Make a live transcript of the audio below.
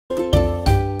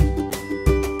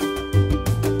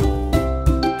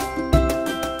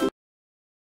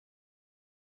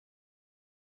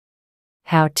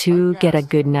How to get a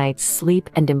good night's sleep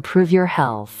and improve your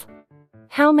health.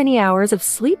 How many hours of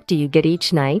sleep do you get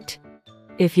each night?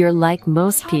 If you're like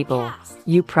most people,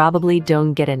 you probably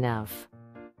don't get enough.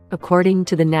 According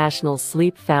to the National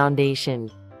Sleep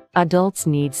Foundation, adults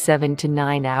need 7 to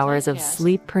 9 hours of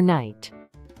sleep per night.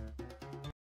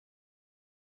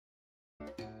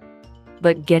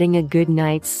 But getting a good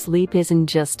night's sleep isn't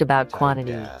just about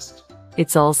quantity.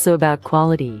 It's also about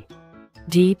quality.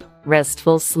 Deep,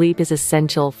 restful sleep is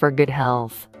essential for good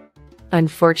health.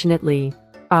 Unfortunately,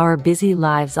 our busy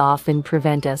lives often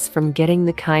prevent us from getting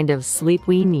the kind of sleep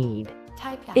we need.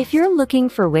 If you're looking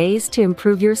for ways to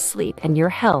improve your sleep and your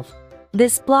health,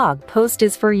 this blog post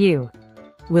is for you.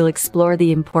 We'll explore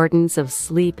the importance of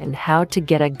sleep and how to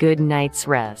get a good night's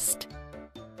rest.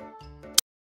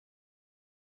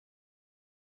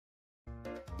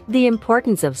 The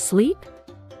importance of sleep?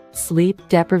 Sleep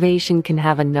deprivation can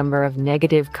have a number of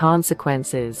negative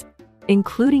consequences,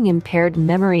 including impaired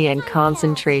memory and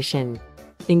concentration,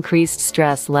 increased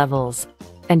stress levels,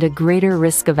 and a greater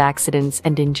risk of accidents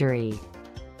and injury.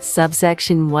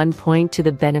 Subsection 1 point to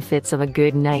the benefits of a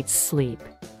good night's sleep.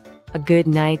 A good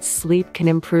night's sleep can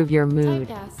improve your mood,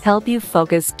 help you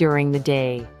focus during the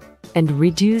day, and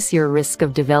reduce your risk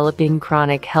of developing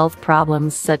chronic health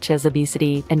problems such as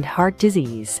obesity and heart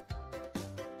disease.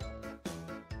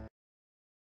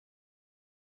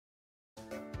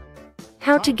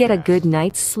 How to get a good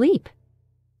night's sleep?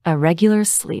 A regular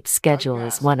sleep schedule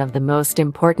is one of the most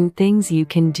important things you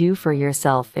can do for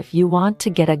yourself if you want to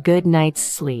get a good night's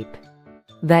sleep.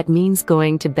 That means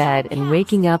going to bed and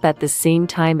waking up at the same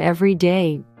time every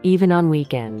day, even on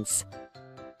weekends.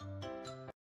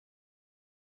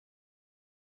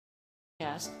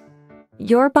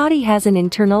 Your body has an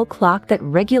internal clock that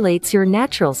regulates your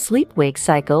natural sleep-wake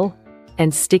cycle,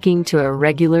 and sticking to a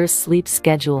regular sleep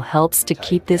schedule helps to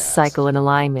keep this cycle in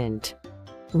alignment.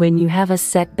 When you have a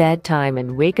set bedtime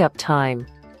and wake-up time,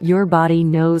 your body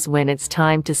knows when it's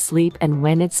time to sleep and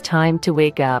when it's time to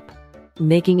wake up,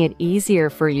 making it easier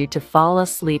for you to fall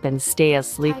asleep and stay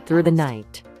asleep through the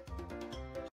night.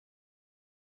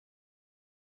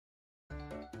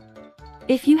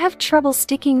 If you have trouble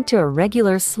sticking to a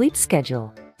regular sleep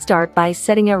schedule, start by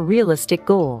setting a realistic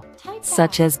goal,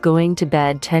 such as going to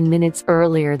bed 10 minutes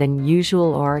earlier than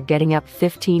usual or getting up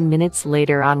 15 minutes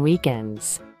later on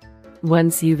weekends.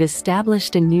 Once you've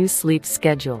established a new sleep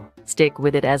schedule, stick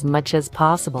with it as much as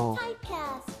possible.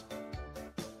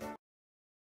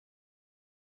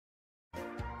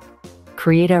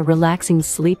 Create a relaxing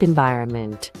sleep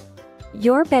environment.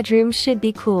 Your bedroom should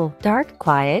be cool, dark,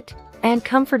 quiet, and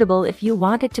comfortable if you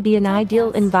want it to be an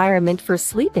ideal environment for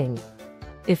sleeping.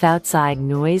 If outside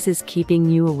noise is keeping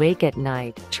you awake at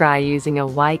night, try using a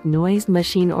white noise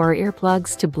machine or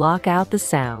earplugs to block out the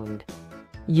sound.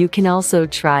 You can also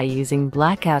try using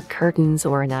blackout curtains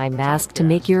or an eye mask to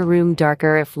make your room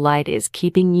darker if light is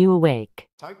keeping you awake.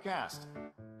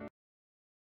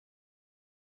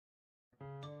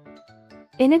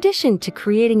 In addition to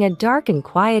creating a dark and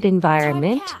quiet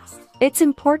environment, it's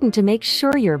important to make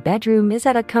sure your bedroom is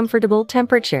at a comfortable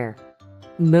temperature.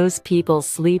 Most people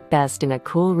sleep best in a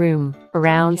cool room,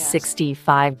 around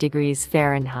 65 degrees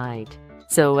Fahrenheit,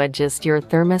 so adjust your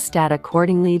thermostat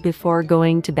accordingly before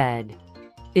going to bed.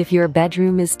 If your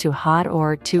bedroom is too hot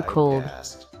or too cold,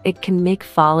 it can make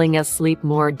falling asleep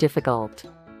more difficult.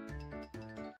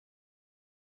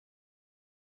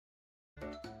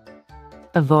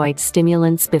 Avoid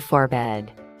stimulants before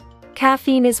bed.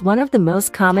 Caffeine is one of the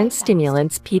most common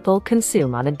stimulants people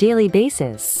consume on a daily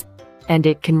basis, and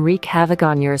it can wreak havoc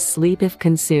on your sleep if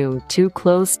consumed too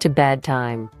close to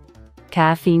bedtime.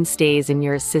 Caffeine stays in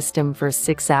your system for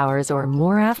 6 hours or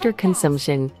more after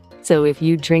consumption, so if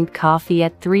you drink coffee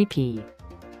at 3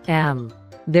 p.m.,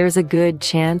 there's a good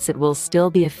chance it will still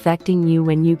be affecting you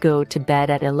when you go to bed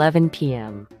at 11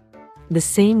 p.m. The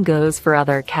same goes for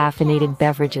other caffeinated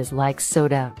beverages like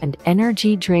soda and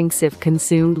energy drinks if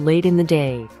consumed late in the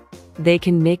day. They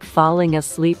can make falling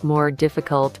asleep more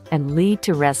difficult and lead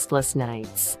to restless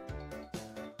nights.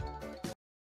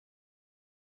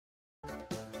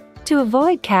 To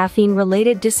avoid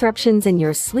caffeine-related disruptions in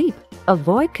your sleep,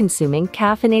 avoid consuming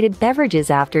caffeinated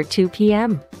beverages after 2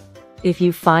 p.m. If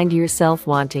you find yourself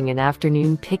wanting an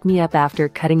afternoon pick-me-up after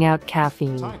cutting out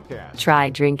caffeine, try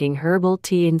drinking herbal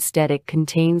tea instead. It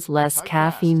contains less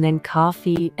caffeine than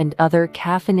coffee and other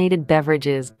caffeinated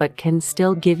beverages but can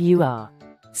still give you a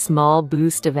small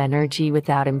boost of energy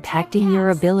without impacting your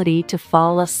ability to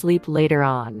fall asleep later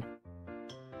on.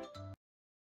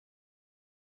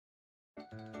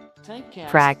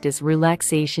 Practice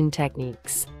relaxation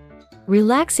techniques.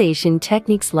 Relaxation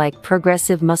techniques like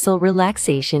progressive muscle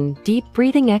relaxation, deep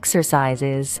breathing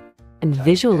exercises, and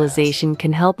visualization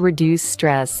can help reduce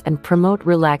stress and promote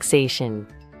relaxation.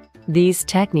 These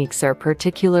techniques are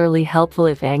particularly helpful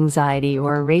if anxiety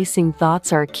or racing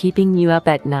thoughts are keeping you up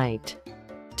at night.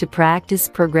 To practice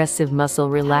progressive muscle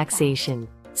relaxation,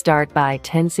 start by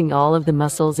tensing all of the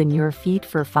muscles in your feet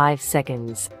for 5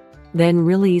 seconds. Then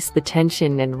release the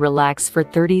tension and relax for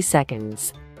 30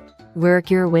 seconds.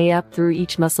 Work your way up through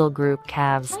each muscle group: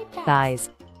 calves, thighs,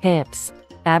 hips,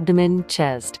 abdomen,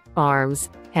 chest, arms,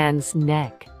 hands,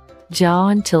 neck, jaw,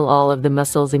 until all of the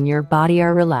muscles in your body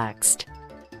are relaxed.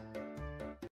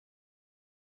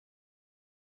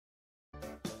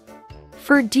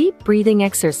 For deep breathing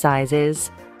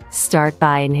exercises, start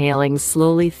by inhaling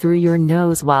slowly through your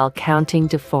nose while counting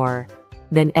to 4.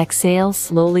 Then exhale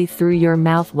slowly through your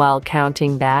mouth while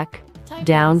counting back,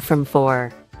 down from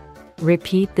 4.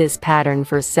 Repeat this pattern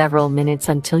for several minutes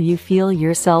until you feel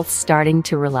yourself starting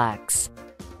to relax.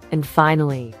 And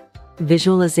finally,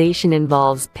 visualization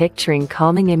involves picturing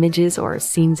calming images or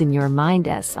scenes in your mind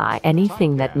as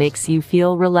anything that makes you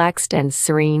feel relaxed and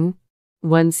serene.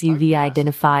 Once you've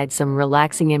identified some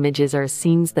relaxing images or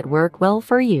scenes that work well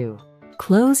for you,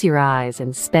 close your eyes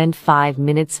and spend 5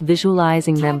 minutes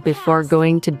visualizing them before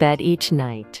going to bed each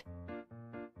night.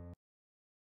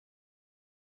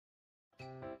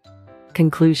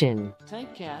 Conclusion: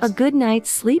 a good night's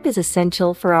sleep is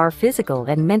essential for our physical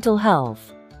and mental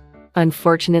health.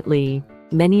 Unfortunately,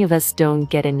 many of us don't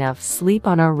get enough sleep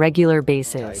on a regular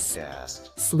basis.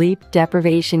 Sleep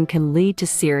deprivation can lead to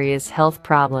serious health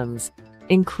problems,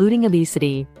 including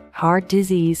obesity, heart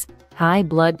disease, high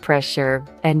blood pressure,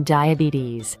 and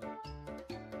diabetes.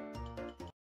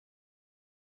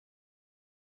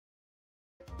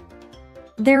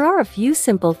 There are a few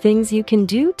simple things you can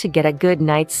do to get a good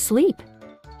night's sleep.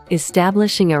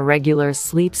 Establishing a regular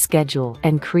sleep schedule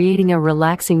and creating a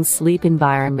relaxing sleep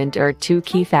environment are 2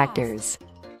 key factors.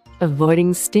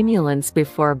 Avoiding stimulants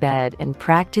before bed and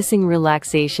practicing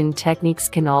relaxation techniques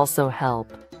can also help.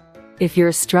 If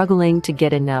you're struggling to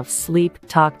get enough sleep,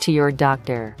 talk to your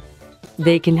doctor.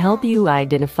 They can help you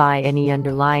identify any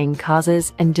underlying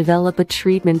causes and develop a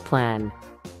treatment plan.